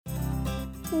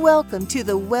Welcome to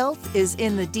the Wealth is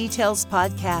in the Details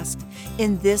podcast.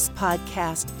 In this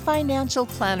podcast, financial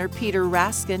planner Peter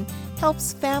Raskin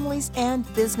helps families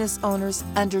and business owners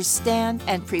understand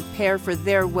and prepare for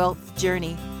their wealth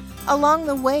journey. Along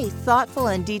the way, thoughtful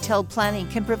and detailed planning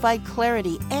can provide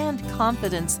clarity and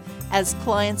confidence as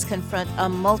clients confront a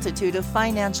multitude of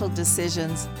financial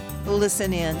decisions.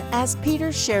 Listen in as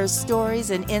Peter shares stories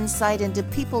and insight into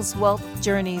people's wealth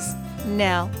journeys.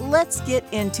 Now, let's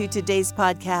get into today's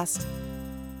podcast.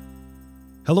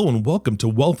 Hello and welcome to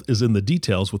Wealth is in the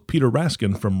Details with Peter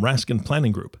Raskin from Raskin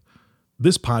Planning Group.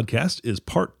 This podcast is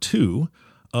part 2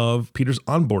 of Peter's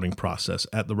onboarding process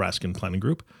at the Raskin Planning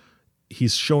Group.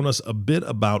 He's shown us a bit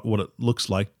about what it looks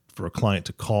like for a client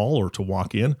to call or to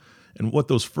walk in and what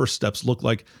those first steps look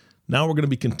like. Now we're going to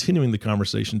be continuing the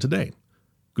conversation today.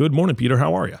 Good morning, Peter.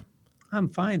 How are you? I'm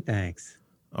fine, thanks.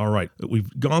 All right. We've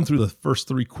gone through the first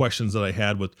 3 questions that I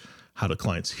had with how do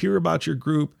clients hear about your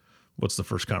group? What's the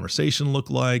first conversation look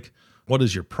like? What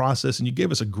is your process? And you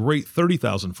gave us a great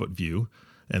 30,000-foot view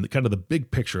and kind of the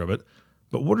big picture of it.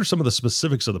 But what are some of the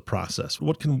specifics of the process?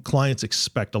 What can clients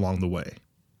expect along the way?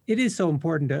 It is so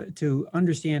important to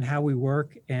understand how we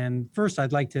work. And first,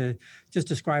 I'd like to just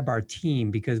describe our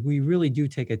team because we really do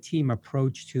take a team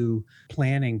approach to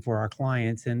planning for our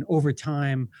clients. And over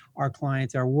time, our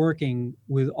clients are working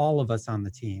with all of us on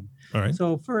the team. All right.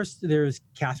 So first, there's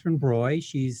Catherine Broy.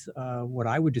 She's what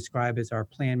I would describe as our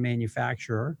plan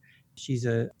manufacturer. She's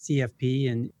a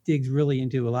CFP and digs really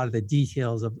into a lot of the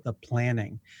details of the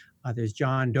planning. There's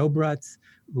John Dobrutz,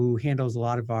 who handles a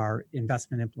lot of our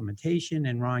investment implementation,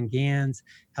 and Ron Gans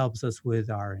helps us with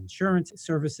our insurance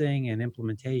servicing and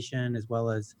implementation, as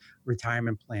well as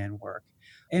retirement plan work.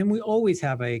 And we always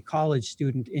have a college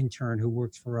student intern who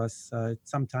works for us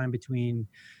sometime between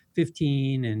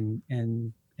 15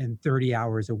 and 30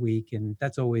 hours a week. And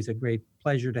that's always a great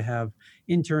pleasure to have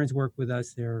interns work with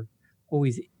us. They're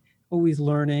always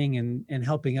learning and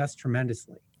helping us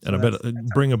tremendously. And I bet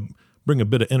bring a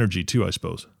bit of energy too, I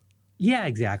suppose. Yeah,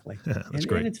 exactly. Yeah, that's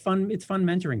great. And it's fun. It's fun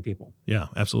mentoring people. Yeah,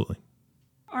 absolutely.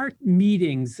 Our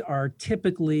meetings are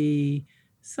typically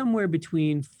somewhere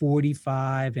between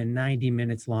 45 and 90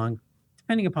 minutes long,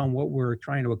 depending upon what we're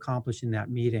trying to accomplish in that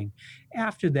meeting.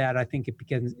 After that, I think it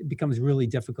becomes really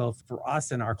difficult for us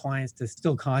and our clients to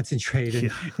still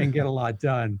concentrate and get a lot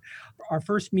done. Our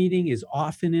first meeting is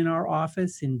often in our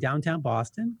office in downtown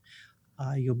Boston.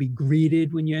 You'll be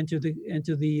greeted when you enter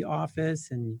the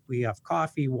office, and we have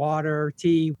coffee, water,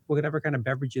 tea, whatever kind of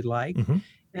beverage you'd like,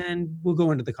 and we'll go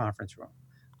into the conference room.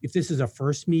 If this is a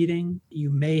first meeting,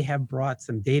 you may have brought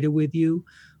some data with you,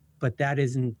 but that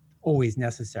isn't always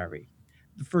necessary.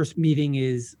 The first meeting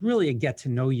is really a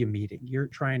get-to-know-you meeting. You're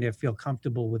trying to feel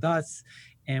comfortable with us,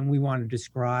 and we want to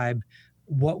describe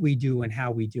what we do and how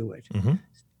we do it.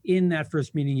 In that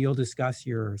first meeting, you'll discuss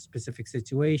your specific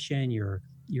situation, your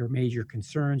major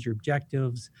concerns, your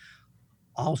objectives.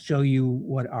 I'll show you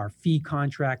what our fee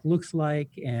contract looks like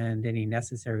and any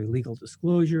necessary legal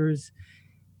disclosures.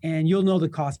 And you'll know the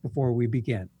cost before we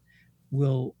begin.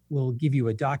 We'll give you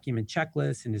a document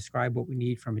checklist and describe what we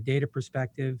need from a data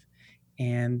perspective.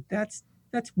 And that's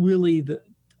really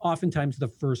oftentimes the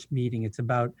first meeting. It's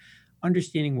about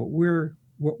understanding what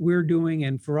we're doing,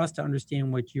 and for us to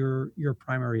understand what your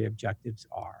primary objectives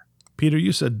are. Peter,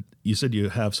 you said you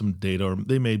have some data, or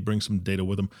they may bring some data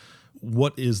with them.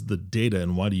 What is the data,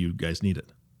 and why do you guys need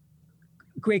it?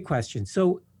 Great question.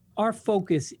 So our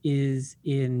focus is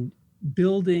in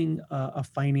building a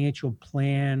financial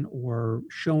plan or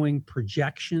showing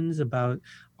projections about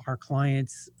our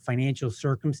clients' financial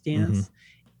circumstance.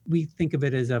 We think of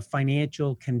it as a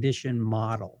financial condition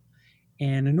model.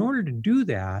 And in order to do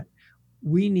that,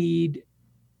 we need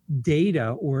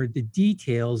data or the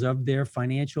details of their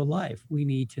financial life. We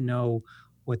need to know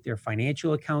what their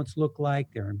financial accounts look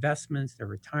like, their investments, their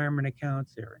retirement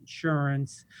accounts, their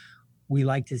insurance. We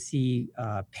like to see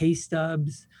pay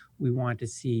stubs. We want to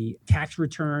see tax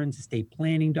returns, estate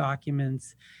planning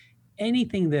documents,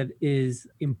 anything that is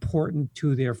important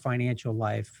to their financial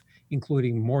life,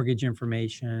 including mortgage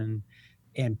information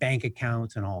and bank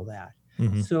accounts and all that.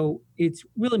 So it's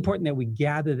really important that we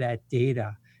gather that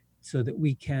data so that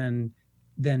we can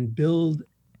then build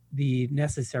the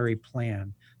necessary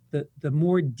plan. The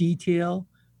more detail,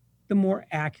 the more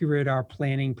accurate our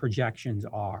planning projections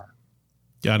are.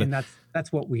 Got it. And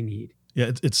that's what we need.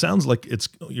 Yeah, it sounds like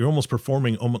you're almost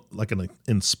performing like an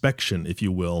inspection, if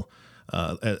you will,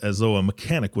 as though a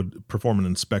mechanic would perform an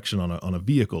inspection on a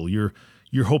vehicle. You're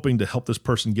hoping to help this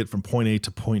person get from point A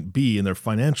to point B in their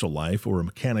financial life, or a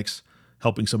mechanic's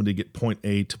helping somebody get point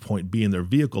A to point B in their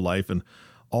vehicle life. And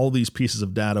all these pieces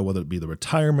of data, whether it be the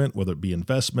retirement, whether it be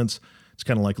investments. It's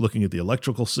kind of like looking at the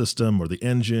electrical system or the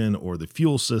engine or the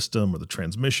fuel system or the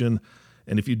transmission.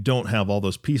 And if you don't have all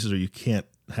those pieces, or you can't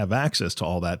have access to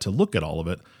all that to look at all of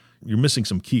it, you're missing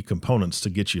some key components to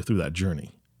get you through that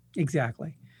journey.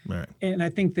 Exactly. All right. And I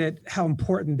think that how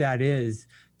important that is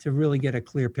to really get a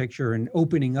clear picture, and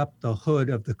opening up the hood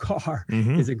of the car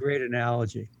is a great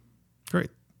analogy. Great.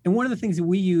 And one of the things that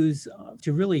we use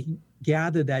to really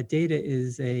gather that data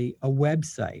is a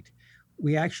website.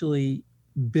 We actually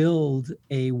build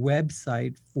a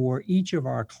website for each of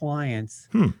our clients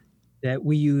that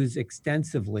we use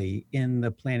extensively in the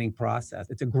planning process.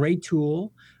 It's a great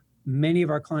tool. Many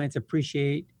of our clients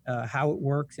appreciate how it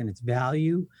works and its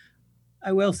value.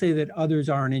 I will say that others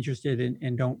aren't interested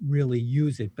and don't really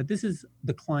use it, but this is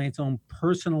the client's own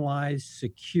personalized,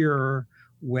 secure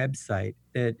website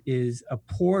that is a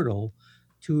portal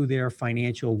to their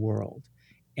financial world.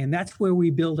 And that's where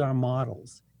we build our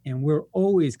models. And we're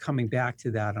always coming back to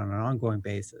that on an ongoing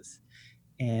basis.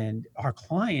 And our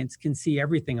clients can see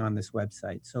everything on this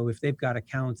website. So if they've got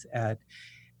accounts at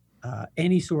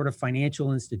any sort of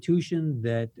financial institution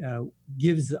that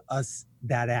gives us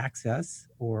that access,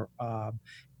 or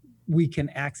we can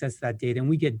access that data, and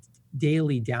we get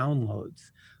daily downloads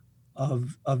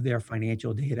of their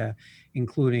financial data,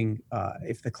 including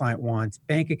if the client wants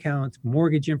bank accounts,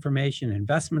 mortgage information,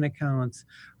 investment accounts,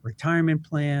 retirement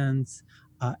plans,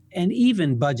 and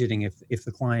even budgeting if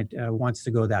the client wants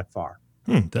to go that far.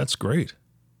 That's great.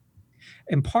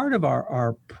 And part of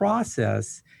our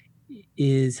process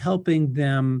is helping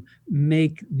them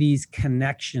make these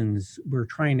connections. We're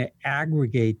trying to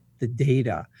aggregate the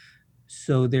data.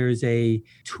 So there's a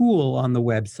tool on the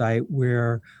website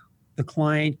where the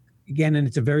client, again, and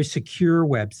it's a very secure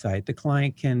website, the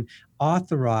client can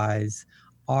authorize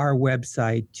our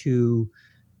website to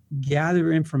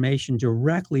gather information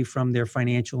directly from their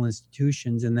financial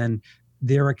institutions, and then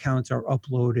their accounts are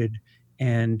uploaded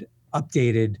and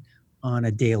updated on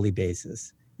a daily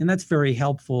basis. And that's very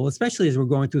helpful, especially as we're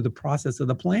going through the process of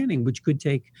the planning, which could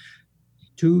take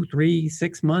 2, 3,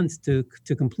 6 months to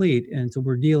complete. And so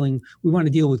we want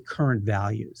to deal with current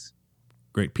values.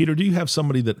 Great. Peter, do you have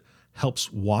somebody that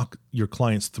helps walk your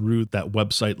clients through that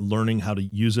website, learning how to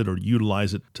use it or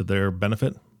utilize it to their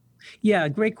benefit? Yeah,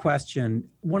 great question.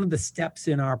 One of the steps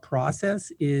in our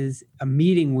process is a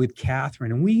meeting with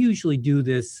Catherine. And we usually do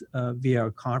this via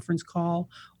a conference call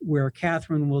where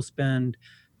Catherine will spend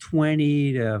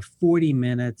 20 to 40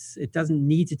 minutes. It doesn't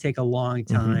need to take a long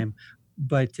time,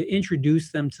 but to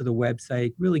introduce them to the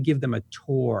website, really give them a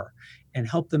tour and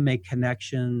help them make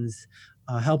connections,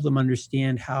 help them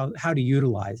understand how to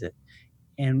utilize it.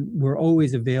 And we're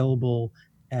always available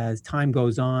as time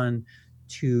goes on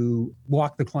to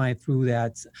walk the client through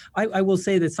that. I will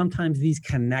say that sometimes these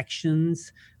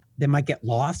connections, they might get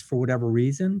lost for whatever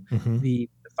reason. The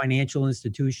financial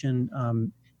institution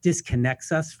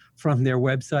disconnects us from their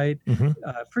website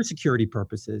for security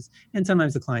purposes. And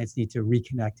sometimes the clients need to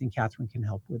reconnect, and Catherine can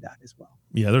help with that as well.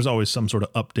 Yeah, there's always some sort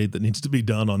of update that needs to be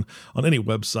done on any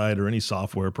website or any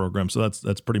software program. So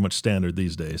that's pretty much standard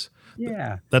these days.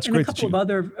 Yeah. That's and great. A couple of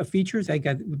other features I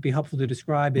think would be helpful to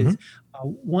describe is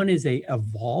one is a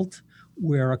vault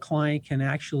where a client can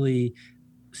actually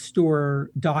store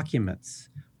documents,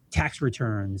 tax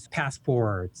returns,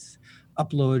 passports,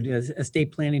 upload as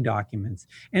estate planning documents.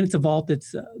 And it's a vault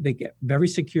that's they get very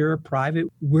secure, private.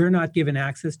 We're not given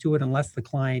access to it unless the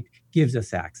client gives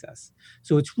us access.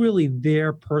 So it's really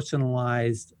their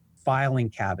personalized filing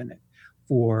cabinet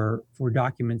for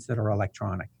documents that are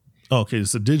electronic. Okay,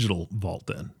 it's a digital vault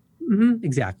then.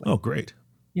 Exactly. Oh, great.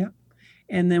 Yeah.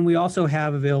 And then we also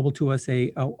have available to us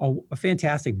a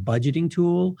fantastic budgeting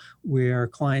tool where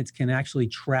clients can actually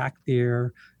track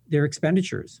their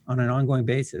expenditures on an ongoing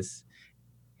basis.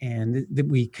 And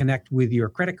we connect with your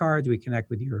credit cards, we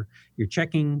connect with your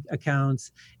checking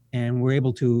accounts, and we're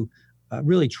able to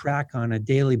really track on a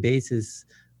daily basis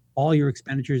all your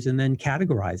expenditures and then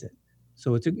categorize it.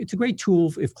 So it's a great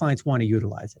tool if clients want to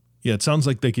utilize it. Yeah, it sounds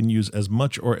like they can use as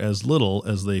much or as little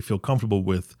as they feel comfortable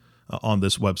with on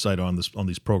this website, on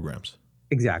these programs.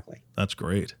 Exactly. That's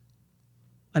great.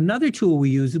 Another tool we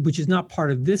use, which is not part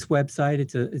of this website,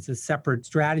 it's a separate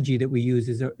strategy that we use,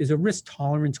 is a risk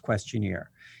tolerance questionnaire.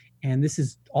 And this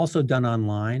is also done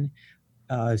online.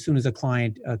 As soon as a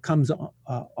client comes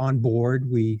on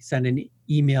board, we send an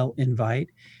email invite.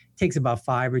 It takes about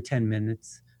 5 or 10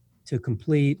 minutes to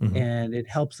complete, and it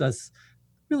helps us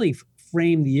really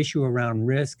frame the issue around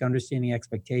risk, understanding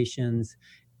expectations,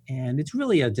 and it's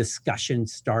really a discussion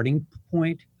starting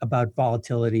point about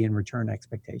volatility and return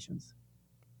expectations.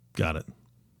 Got it.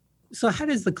 So how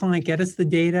does the client get us the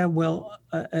data? Well,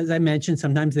 as I mentioned,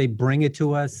 sometimes they bring it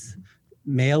to us,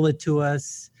 mail it to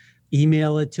us,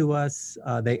 email it to us.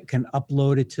 They can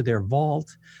upload it to their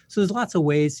vault. So there's lots of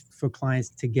ways for clients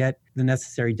to get the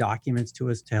necessary documents to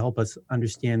us to help us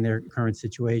understand their current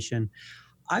situation.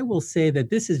 I will say that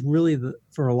this is really,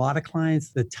 for a lot of clients,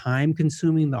 the time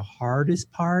consuming, the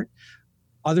hardest part.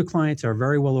 Other clients are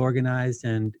very well organized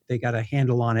and they got a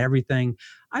handle on everything.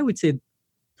 I would say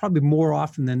probably more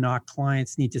often than not,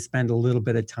 clients need to spend a little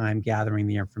bit of time gathering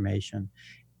the information.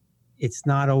 It's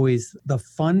not always the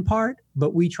fun part,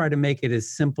 but we try to make it as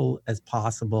simple as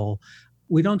possible.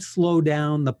 We don't slow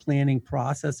down the planning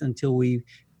process until we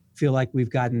feel like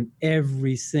we've gotten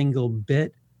every single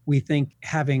bit. We think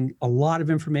having a lot of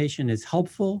information is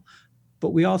helpful, but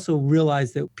we also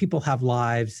realize that people have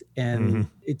lives and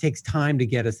it takes time to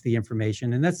get us the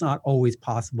information. And that's not always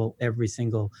possible every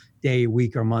single day,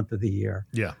 week, or month of the year.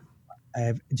 Yeah. I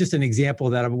have just an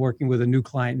example that I'm working with a new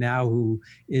client now who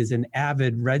is an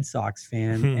avid Red Sox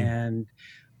fan. And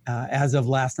as of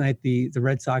last night, the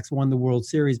Red Sox won the World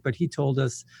Series, but he told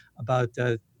us about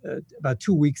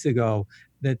 2 weeks ago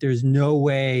that there's no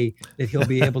way that he'll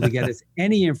be able to get us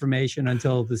any information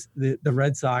until the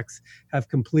Red Sox have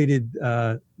completed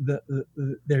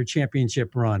their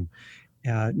championship run.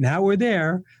 Now we're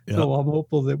there, so I'm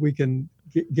hopeful that we can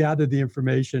gather the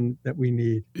information that we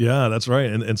need. Yeah, that's right.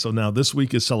 And so now this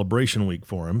week is celebration week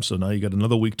for him. So now you got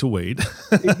another week to wait.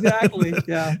 Exactly.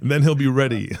 Yeah. And then he'll be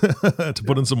ready to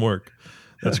put in some work.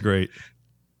 That's great.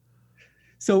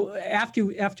 So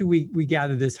after we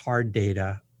gather this hard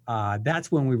data, that's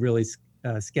when we really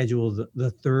schedule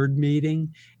the third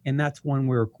meeting, and that's one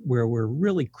where we're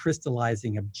really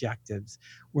crystallizing objectives.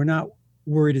 We're not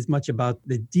worried as much about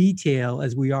the detail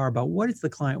as we are about what does the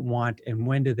client want and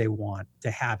when do they want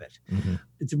to have it.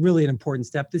 It's really an important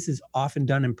step. This is often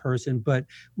done in person, but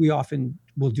we often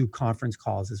will do conference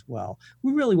calls as well.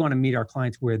 We really want to meet our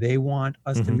clients where they want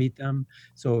us to meet them.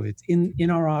 So if it's in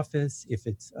our office, if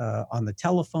it's on the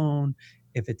telephone,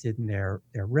 if it's in their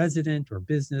resident or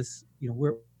business,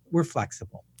 we're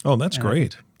flexible. Oh, that's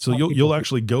great. So you'll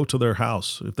actually go to their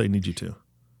house if they need you to.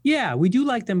 Yeah, we do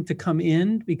like them to come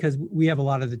in because we have a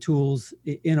lot of the tools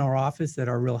in our office that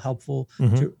are real helpful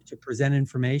to present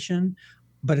information,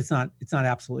 but it's not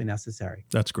absolutely necessary.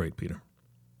 That's great, Peter.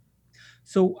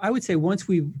 So I would say once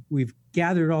we've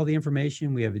gathered all the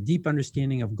information, we have a deep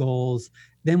understanding of goals,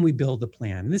 then we build the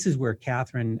plan. And this is where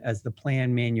Catherine, as the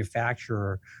plan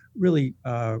manufacturer, really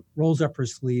rolls up her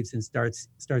sleeves and starts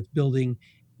building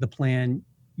the plan,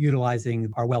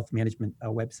 utilizing our wealth management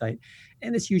website.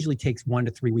 And this usually takes 1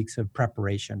 to 3 weeks of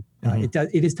preparation.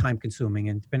 It is time consuming,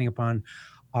 and depending upon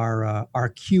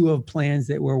our queue of plans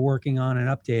that we're working on and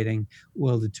updating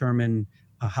will determine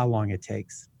how long it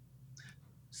takes.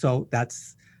 So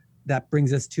that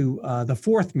brings us to the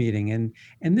fourth meeting.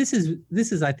 And this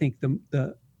is I think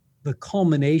the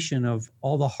culmination of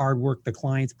all the hard work the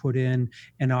clients put in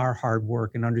and our hard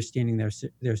work in understanding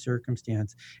their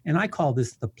circumstance. And I call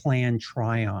this the plan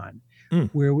try-on,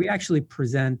 where we actually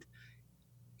present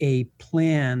a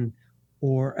plan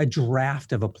or a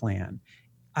draft of a plan.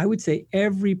 I would say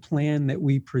every plan that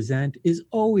we present is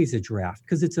always a draft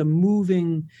because it's a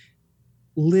moving,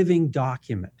 living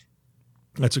document.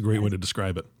 That's a great way to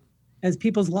describe it. As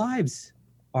people's lives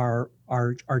are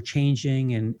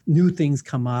changing and new things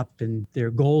come up and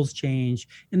their goals change,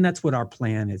 and that's what our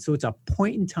plan is. So it's a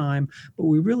point in time, but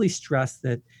we really stress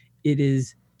that it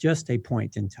is just a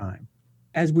point in time.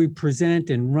 As we present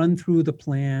and run through the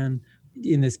plan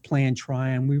in this plan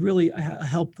try-on, we really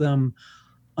help them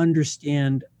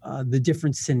understand the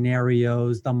different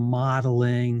scenarios, the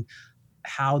modeling,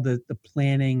 how the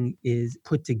planning is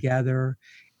put together.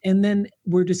 And then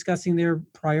we're discussing their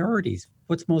priorities,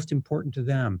 what's most important to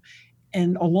them.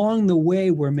 And along the way,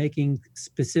 we're making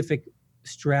specific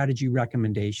strategy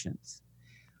recommendations.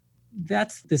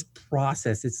 That's this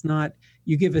process. It's not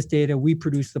you give us data, we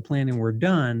produce the plan, and we're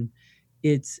done.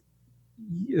 It's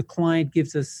the client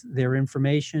gives us their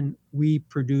information, we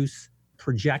produce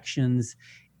projections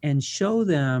and show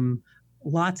them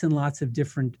lots and lots of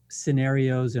different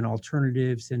scenarios and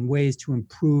alternatives and ways to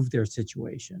improve their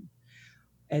situation.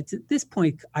 At this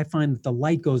point, I find that the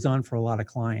light goes on for a lot of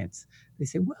clients. They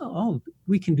say, well,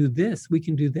 we can do this, we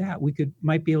can do that.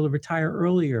 Might be able to retire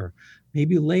earlier,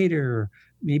 maybe later,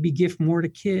 maybe gift more to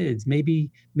kids, maybe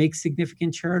make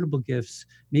significant charitable gifts.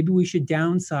 Maybe we should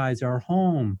downsize our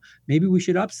home. Maybe we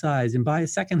should upsize and buy a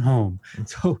second home.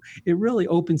 So it really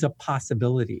opens up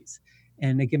possibilities.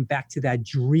 And again, back to that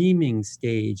dreaming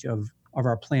stage of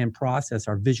our plan process,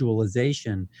 our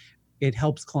visualization, it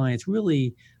helps clients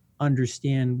really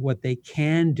understand what they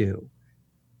can do.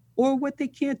 or what they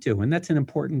can't do. And that's an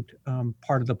important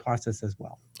part of the process as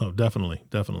well. Oh, definitely.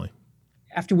 Definitely.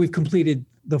 After we've completed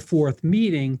the fourth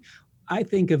meeting, I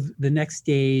think of the next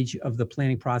stage of the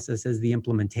planning process as the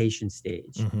implementation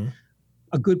stage. Mm-hmm.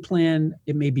 A good plan,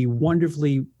 it may be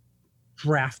wonderfully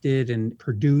drafted and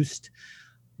produced,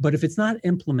 but if it's not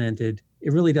implemented,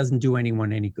 it really doesn't do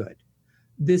anyone any good.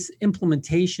 This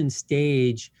implementation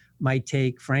stage might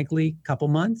take, frankly, a couple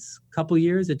months, couple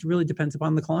years. It really depends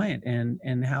upon the client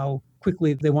and how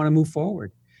quickly they want to move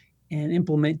forward. And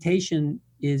implementation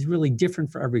is really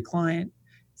different for every client.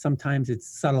 Sometimes it's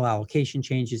subtle allocation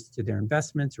changes to their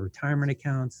investments or retirement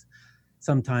accounts.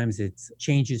 Sometimes it's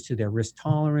changes to their risk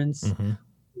tolerance. Mm-hmm.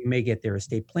 We may get their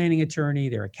estate planning attorney,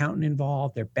 their accountant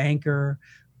involved, their banker.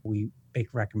 We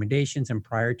make recommendations and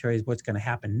prioritize what's going to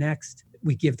happen next.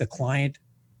 We give the client,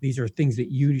 these are things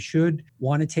that you should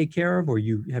want to take care of or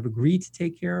you have agreed to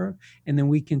take care of. And then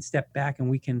we can step back and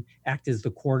we can act as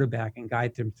the quarterback and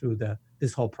guide them through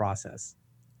this whole process.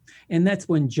 And that's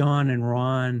when John and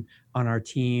Ron on our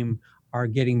team are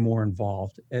getting more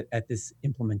involved at this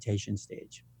implementation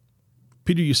stage.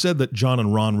 Peter, you said that John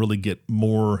and Ron really get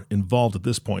more involved at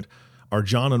this point. Are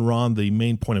John and Ron the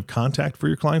main point of contact for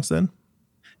your clients then?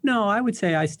 No, I would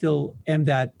say I still am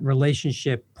that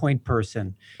relationship point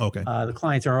person. Okay. The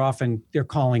clients are often, they're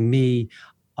calling me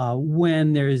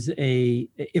when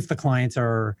if the clients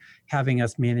are having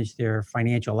us manage their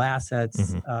financial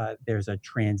assets, Mm-hmm. There's a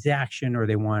transaction or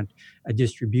they want a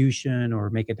distribution or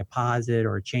make a deposit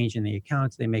or a change in the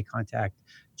accounts, they may contact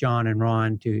John and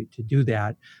Ron to do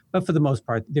that. But for the most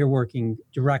part, they're working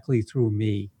directly through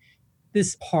me.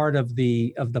 This part of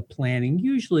the planning,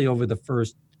 usually over the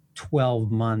first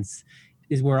 12 months,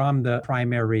 is where I'm the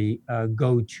primary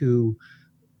go-to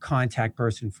contact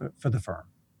person for the firm.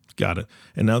 Got it.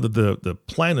 And now that the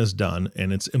plan is done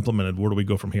and it's implemented, where do we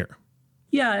go from here?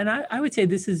 Yeah, and I would say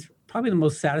this is probably the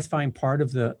most satisfying part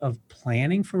of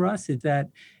planning for us, is that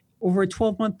over a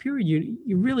 12-month period,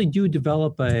 you really do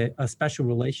develop a special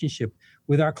relationship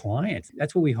with our clients.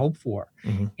 That's what we hope for.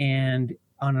 Mm-hmm. And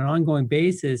on an ongoing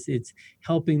basis, it's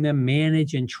helping them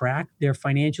manage and track their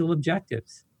financial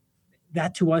objectives.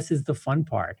 That to us is the fun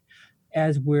part.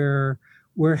 As we're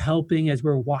helping, as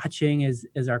we're watching,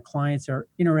 as our clients are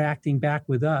interacting back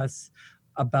with us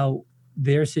about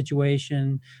their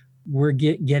situation, we're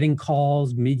getting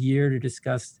calls mid-year to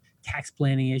discuss tax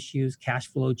planning issues, cash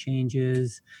flow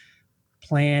changes,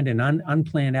 planned and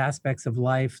unplanned aspects of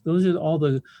life. Those are all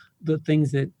the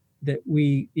things that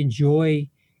we enjoy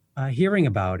hearing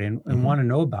about and Mm-hmm. want to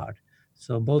know about.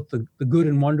 So both the good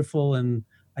and wonderful, and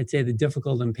I'd say the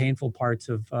difficult and painful parts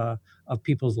of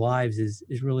people's lives is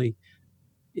really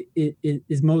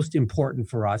is most important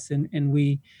for us, and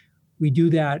we do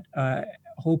that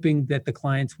hoping that the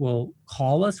clients will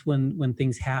call us when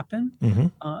things happen,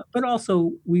 Mm-hmm. but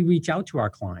also we reach out to our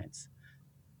clients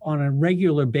on a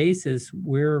regular basis.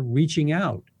 We're reaching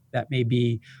out. That may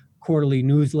be quarterly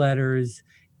newsletters.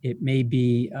 It may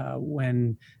be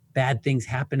when bad things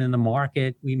happen in the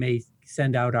market, we may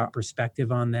send out our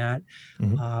perspective on that.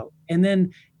 Mm-hmm. And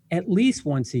then at least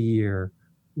once a year,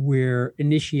 we're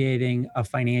initiating a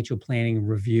financial planning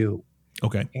review.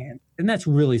 Okay. And that's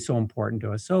really so important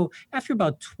to us. So after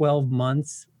about 12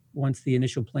 months, once the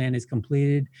initial plan is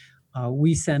completed,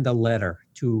 we send a letter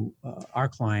to our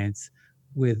clients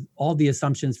with all the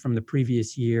assumptions from the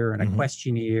previous year and a Mm-hmm.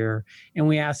 questionnaire. And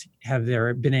we ask, have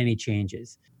there been any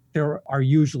changes? There are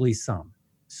usually some.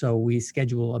 So we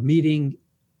schedule a meeting,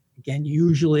 again,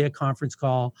 usually a conference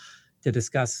call, to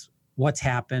discuss what's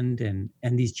happened and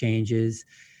these changes.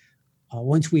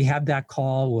 Once we have that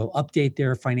call, we'll update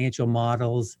their financial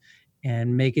models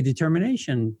and make a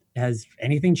determination. Has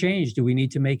anything changed? Do we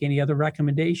need to make any other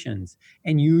recommendations?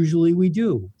 And usually we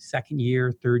do. Second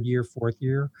year, third year, fourth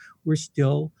year, we're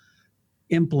still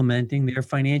implementing their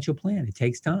financial plan. It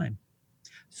takes time.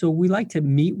 So we like to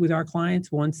meet with our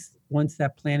clients once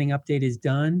that planning update is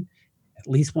done, at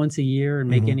least once a year, and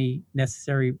make Mm-hmm. any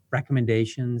necessary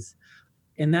recommendations.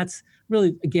 And that's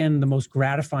really, again, the most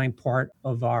gratifying part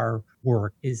of our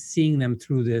work, is seeing them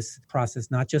through this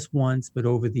process, not just once, but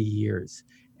over the years.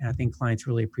 And I think clients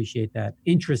really appreciate that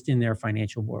interest in their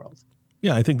financial world.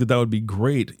 Yeah, I think that would be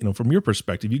great. From your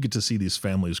perspective, you get to see these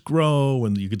families grow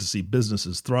and you get to see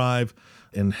businesses thrive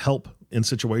and help in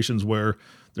situations where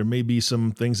there may be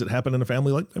some things that happen in a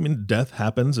family. Death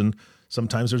happens and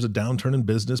sometimes there's a downturn in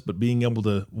business, but being able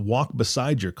to walk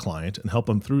beside your client and help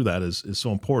them through that is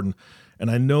so important. And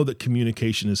I know that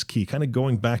communication is key. Kind of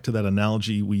going back to that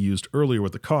analogy we used earlier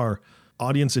with the car,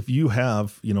 audience, if you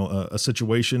have, a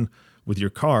situation with your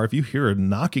car, if you hear a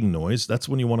knocking noise, that's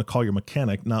when you want to call your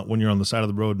mechanic, not when you're on the side of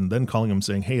the road and then calling them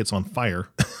saying, hey, it's on fire.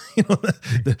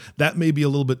 That may be a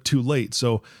little bit too late.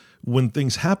 So when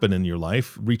things happen in your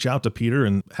life, reach out to Peter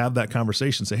and have that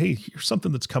conversation. Say, hey, here's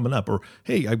something that's coming up. Or,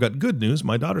 hey, I've got good news.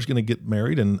 My daughter's going to get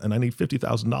married and I need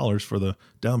 $50,000 for the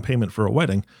down payment for a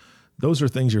wedding. Those are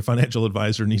things your financial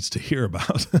advisor needs to hear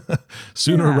about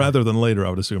sooner rather than later,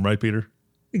 I would assume. Right, Peter?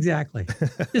 Exactly.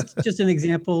 Just an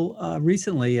example.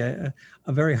 Recently, a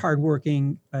very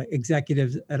hardworking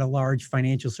executive at a large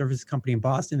financial services company in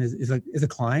Boston is a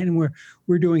client, and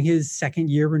we're doing his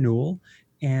second year renewal.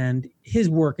 And his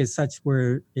work is such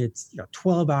where it's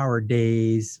 12-hour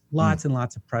days, lots and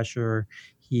lots of pressure.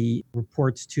 He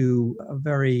reports to a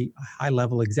very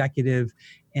high-level executive,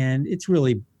 and it's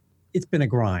been a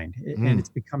grind, and it's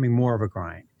becoming more of a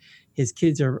grind. His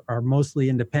kids are mostly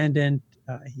independent.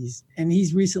 He's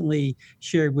recently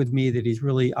shared with me that he's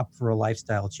really up for a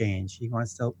lifestyle change. He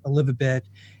wants to live a bit.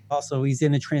 Also, he's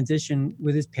in a transition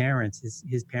with his parents.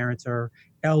 His parents are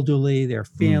elderly, they're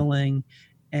failing,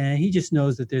 and he just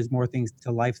knows that there's more things to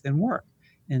life than work.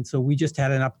 And so we just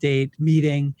had an update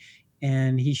meeting,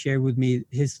 and he shared with me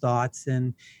his thoughts,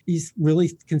 and he's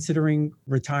really considering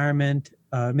retirement,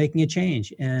 making a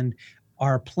change. And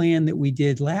our plan that we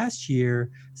did last year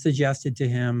suggested to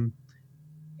him,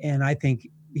 and I think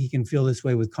he can feel this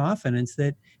way with confidence,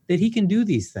 that he can do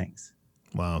these things.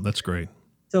 Wow, that's great.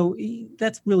 So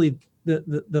that's really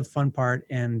the fun part,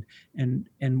 and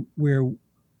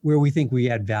where we think we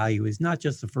add value is not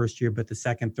just the first year, but the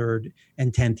second, third,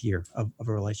 and 10th year of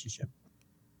a relationship.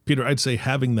 Peter, I'd say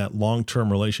having that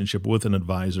long-term relationship with an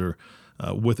advisor,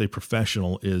 with a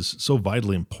professional, is so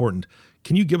vitally important.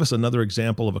 Can you give us another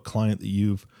example of a client that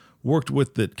you've worked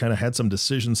with that kind of had some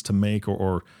decisions to make,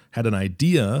 or had an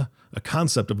idea, a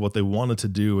concept of what they wanted to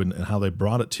do, and how they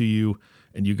brought it to you,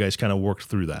 and you guys kind of worked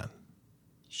through that?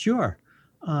 Sure.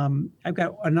 I've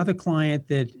got another client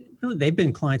that really, they've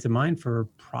been clients of mine for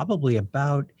probably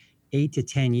about 8 to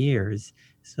 10 years.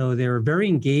 So they're very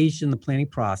engaged in the planning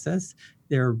process.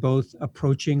 They're both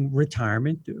approaching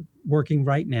retirement, working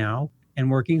right now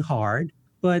and working hard,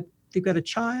 but they've got a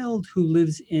child who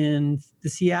lives in the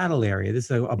Seattle area. This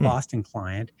is a Boston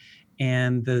client,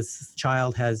 and this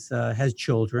child has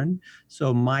children.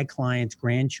 So my client's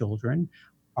grandchildren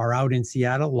are out in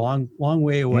Seattle, long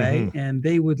way away, and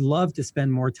they would love to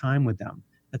spend more time with them.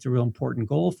 That's a real important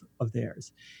goal of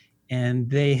theirs. And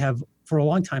they have, for a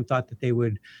long time, thought that they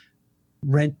would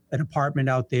rent an apartment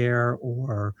out there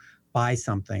or buy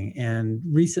something. And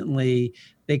recently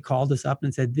they called us up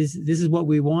and said, this is what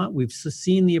we want. We've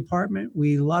seen the apartment.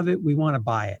 We love it. We want to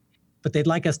buy it. But they'd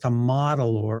like us to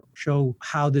model or show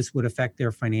how this would affect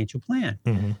their financial plan.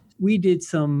 We did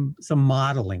some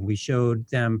modeling. We showed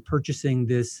them purchasing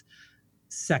this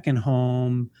second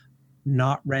home,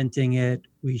 not renting it.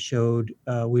 We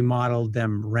modeled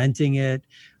them renting it,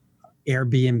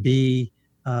 Airbnb,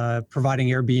 providing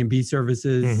Airbnb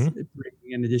services,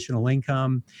 bringing in additional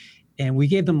income. And we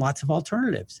gave them lots of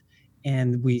alternatives.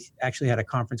 And we actually had a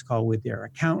conference call with their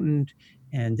accountant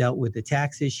and dealt with the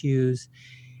tax issues.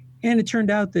 And it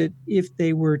turned out that if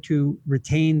they were to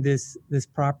retain this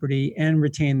property and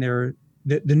retain the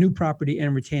new property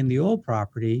and retain the old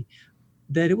property,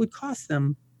 that it would cost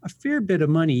them a fair bit of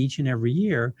money each and every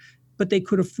year, but they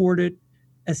could afford it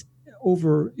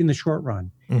over in the short run.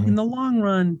 In the long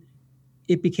run,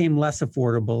 it became less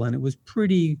affordable, and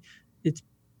it's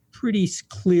pretty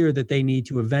clear that they need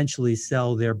to eventually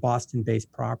sell their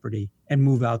Boston-based property and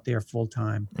move out there full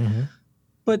time.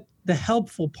 But the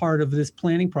helpful part of this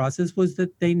planning process was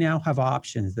that they now have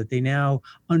options, that they now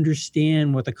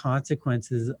understand what the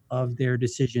consequences of their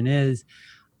decision is.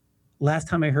 Last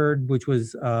time I heard, which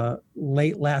was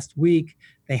late last week,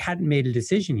 they hadn't made a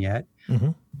decision yet,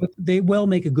 but they will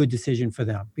make a good decision for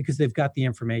them because they've got the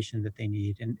information that they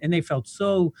need. And they felt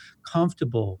so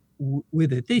comfortable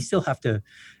with it. They still have to,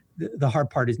 the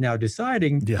hard part is now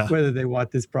deciding whether they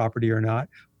want this property or not.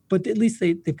 But at least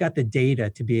they've got the data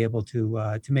to be able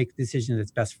to make the decision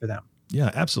that's best for them. Yeah,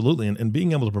 absolutely. And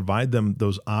being able to provide them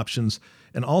those options,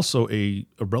 and also a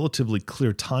relatively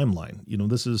clear timeline.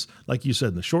 This is, like you said,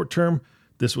 in the short term,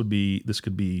 this could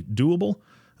be doable.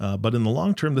 But in the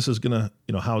long term, this is going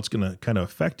to, how it's going to kind of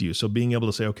affect you. So being able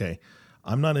to say, okay,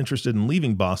 I'm not interested in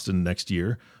leaving Boston next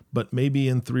year, but maybe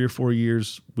in 3 or 4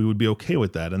 years, we would be okay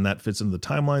with that. And that fits into the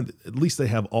timeline. At least they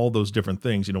have all those different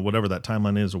things, whatever that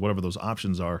timeline is or whatever those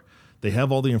options are. They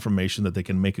have all the information that they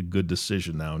can make a good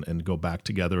decision now and go back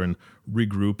together and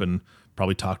regroup and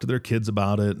probably talk to their kids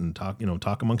about it and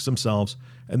talk amongst themselves,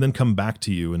 and then come back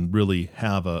to you and really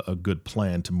have a good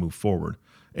plan to move forward.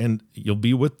 and you'll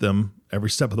be with them every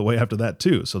step of the way after that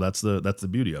too. So that's the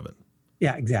beauty of it.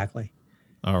 Yeah, exactly.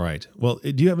 All right. Well,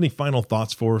 do you have any final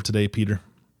thoughts for today, Peter?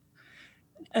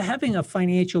 Having a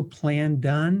financial plan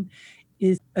done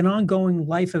is an ongoing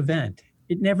life event.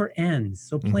 It never ends.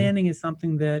 So planning is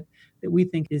something that we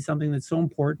think is something that's so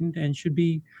important and should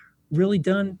be really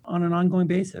done on an ongoing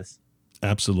basis.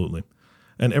 Absolutely.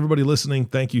 And everybody listening,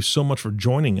 thank you so much for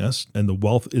joining us and the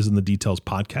Wealth is in the Details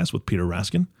podcast with Peter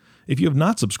Raskin. If you have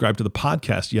not subscribed to the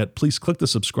podcast yet, please click the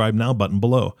subscribe now button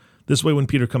below. This way, when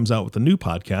Peter comes out with a new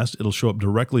podcast, it'll show up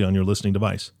directly on your listening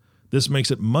device. This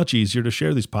makes it much easier to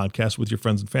share these podcasts with your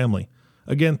friends and family.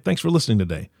 Again, thanks for listening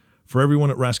today. For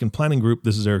everyone at Raskin Planning Group,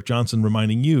 this is Eric Johnson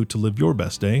reminding you to live your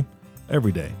best day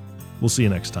every day. We'll see you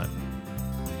next time.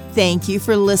 Thank you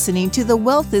for listening to the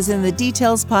Wealth is in the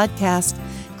Details podcast.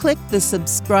 Click the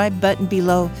subscribe button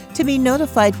below to be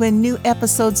notified when new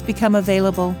episodes become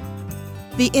available.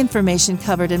 The information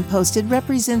covered and posted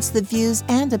represents the views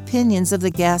and opinions of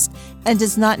the guest and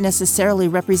does not necessarily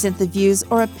represent the views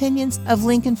or opinions of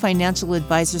Lincoln Financial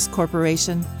Advisors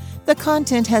Corporation. The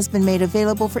content has been made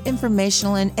available for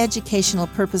informational and educational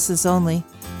purposes only.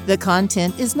 The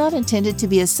content is not intended to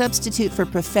be a substitute for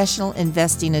professional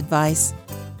investing advice.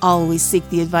 Always seek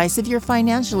the advice of your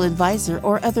financial advisor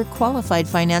or other qualified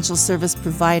financial service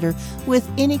provider with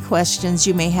any questions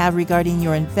you may have regarding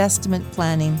your investment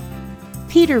planning.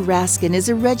 Peter Raskin is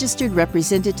a registered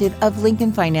representative of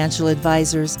Lincoln Financial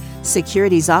Advisors.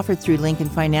 Securities offered through Lincoln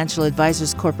Financial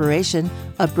Advisors Corporation,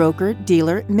 a broker,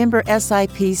 dealer, member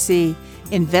SIPC.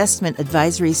 Investment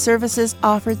advisory services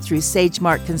offered through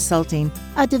SageMark Consulting,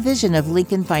 a division of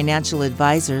Lincoln Financial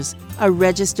Advisors, a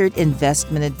registered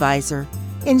investment advisor.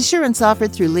 Insurance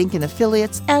offered through Lincoln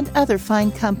affiliates and other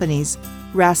fine companies.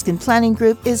 Raskin Planning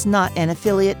Group is not an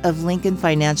affiliate of Lincoln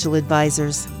Financial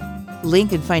Advisors.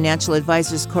 Lincoln Financial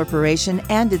Advisors Corporation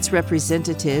and its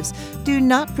representatives do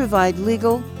not provide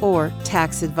legal or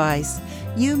tax advice.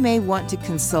 You may want to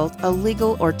consult a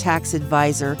legal or tax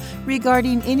advisor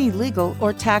regarding any legal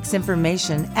or tax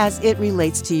information as it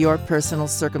relates to your personal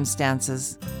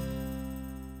circumstances.